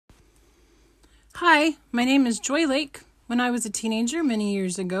Hi, my name is Joy Lake. When I was a teenager many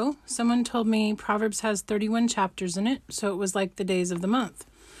years ago, someone told me Proverbs has 31 chapters in it, so it was like the days of the month.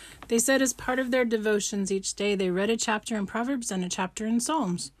 They said as part of their devotions each day, they read a chapter in Proverbs and a chapter in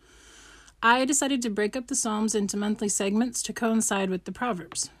Psalms. I decided to break up the Psalms into monthly segments to coincide with the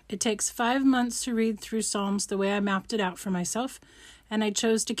Proverbs. It takes 5 months to read through Psalms the way I mapped it out for myself, and I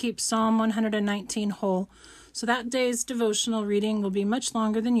chose to keep Psalm 119 whole, so that day's devotional reading will be much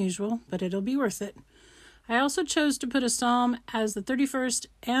longer than usual, but it'll be worth it. I also chose to put a psalm as the 31st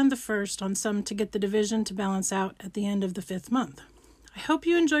and the 1st on some to get the division to balance out at the end of the 5th month. I hope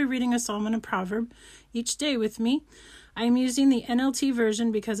you enjoy reading a psalm and a proverb each day with me. I am using the NLT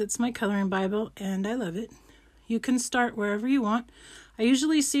version because it's my coloring Bible and I love it. You can start wherever you want. I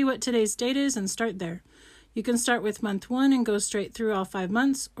usually see what today's date is and start there. You can start with month 1 and go straight through all 5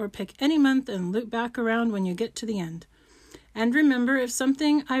 months, or pick any month and loop back around when you get to the end. And remember, if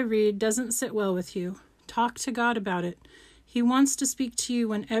something I read doesn't sit well with you, talk to God about it. He wants to speak to you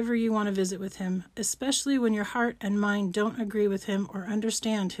whenever you want to visit with him, especially when your heart and mind don't agree with him or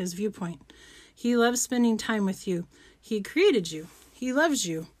understand his viewpoint. He loves spending time with you. He created you. He loves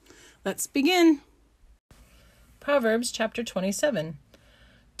you. Let's begin. Proverbs chapter 27.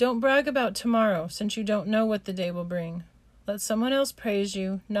 Don't brag about tomorrow, since you don't know what the day will bring. Let someone else praise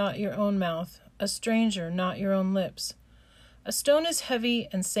you, not your own mouth, a stranger, not your own lips. A stone is heavy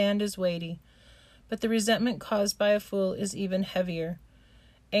and sand is weighty, but the resentment caused by a fool is even heavier.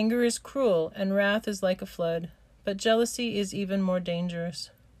 Anger is cruel, and wrath is like a flood, but jealousy is even more dangerous.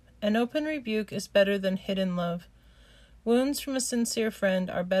 An open rebuke is better than hidden love. Wounds from a sincere friend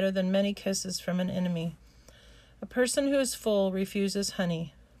are better than many kisses from an enemy. A person who is full refuses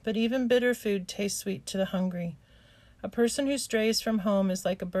honey, but even bitter food tastes sweet to the hungry. A person who strays from home is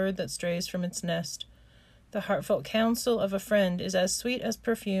like a bird that strays from its nest. The heartfelt counsel of a friend is as sweet as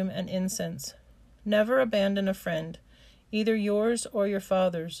perfume and incense. Never abandon a friend, either yours or your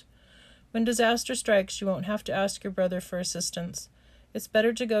father's. When disaster strikes, you won't have to ask your brother for assistance. It's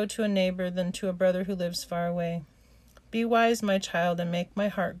better to go to a neighbor than to a brother who lives far away. Be wise, my child, and make my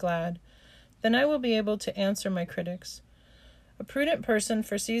heart glad. Then I will be able to answer my critics. A prudent person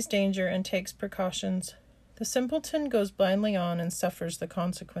foresees danger and takes precautions. The simpleton goes blindly on and suffers the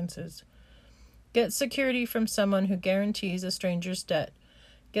consequences. Get security from someone who guarantees a stranger's debt.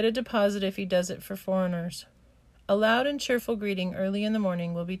 Get a deposit if he does it for foreigners. A loud and cheerful greeting early in the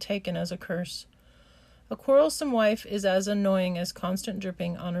morning will be taken as a curse. A quarrelsome wife is as annoying as constant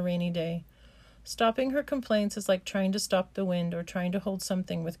dripping on a rainy day. Stopping her complaints is like trying to stop the wind or trying to hold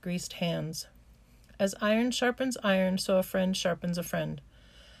something with greased hands. As iron sharpens iron, so a friend sharpens a friend.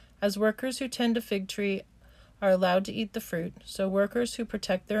 As workers who tend a fig tree are allowed to eat the fruit, so workers who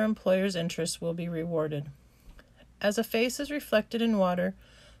protect their employer's interests will be rewarded. As a face is reflected in water,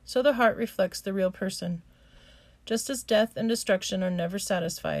 so the heart reflects the real person. Just as death and destruction are never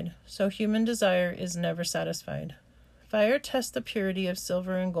satisfied, so human desire is never satisfied. Fire tests the purity of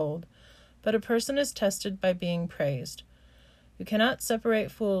silver and gold, but a person is tested by being praised. You cannot separate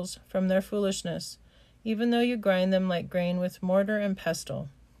fools from their foolishness, even though you grind them like grain with mortar and pestle.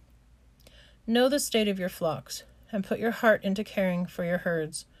 Know the state of your flocks, and put your heart into caring for your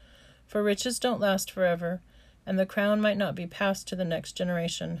herds, for riches don't last forever, and the crown might not be passed to the next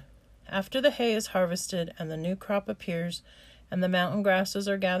generation. After the hay is harvested and the new crop appears, and the mountain grasses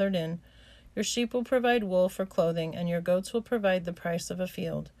are gathered in, your sheep will provide wool for clothing, and your goats will provide the price of a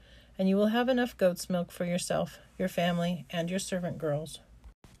field, and you will have enough goat's milk for yourself, your family, and your servant girls.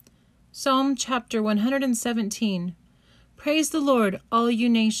 Psalm chapter 117. Praise the Lord, all you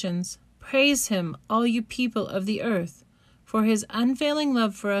nations. Praise him, all you people of the earth. For his unfailing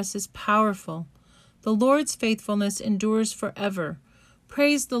love for us is powerful. The Lord's faithfulness endures forever.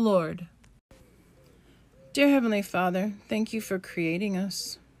 Praise the Lord. Dear Heavenly Father, thank you for creating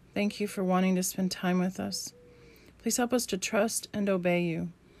us. Thank you for wanting to spend time with us. Please help us to trust and obey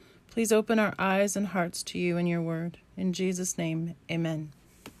you. Please open our eyes and hearts to you and your word. In Jesus' name, amen.